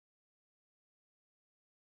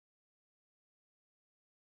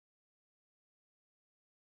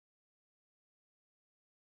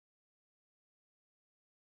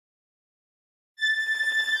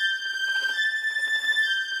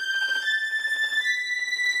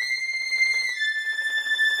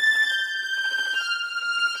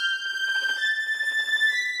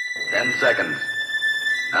10 seconds.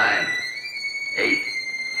 9, 8,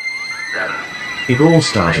 7. It all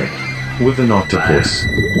started with an octopus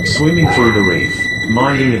swimming through the reef,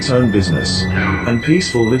 minding its own business, and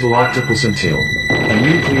peaceful little octopus until a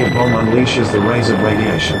nuclear bomb unleashes the rays of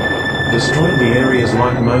radiation, destroying the areas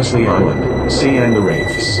like Moseley Island, sea and the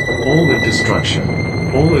reefs, all with destruction.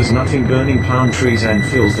 All is nothing, burning palm trees, and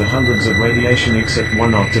fills the hundreds of radiation except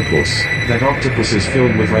one octopus. That octopus is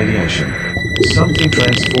filled with radiation. Something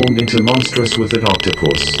transformed into monstrous with that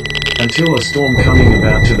octopus. Until a storm coming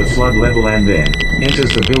about to the flood level, and then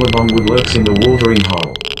enters the Billabong with lurks in the watering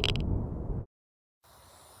hole.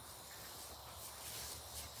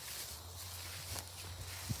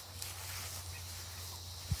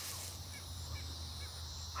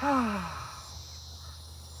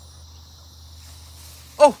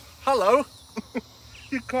 Oh, hello.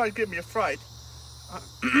 You can't give me a fright.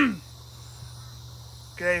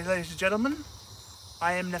 Okay, ladies and gentlemen,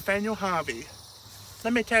 I am Nathaniel Harvey.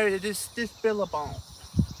 Let me tell you, this Billabong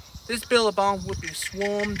would be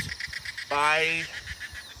swarmed by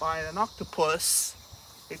an octopus.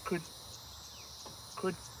 It could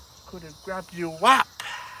have grabbed you up.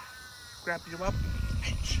 Did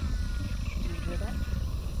you hear that?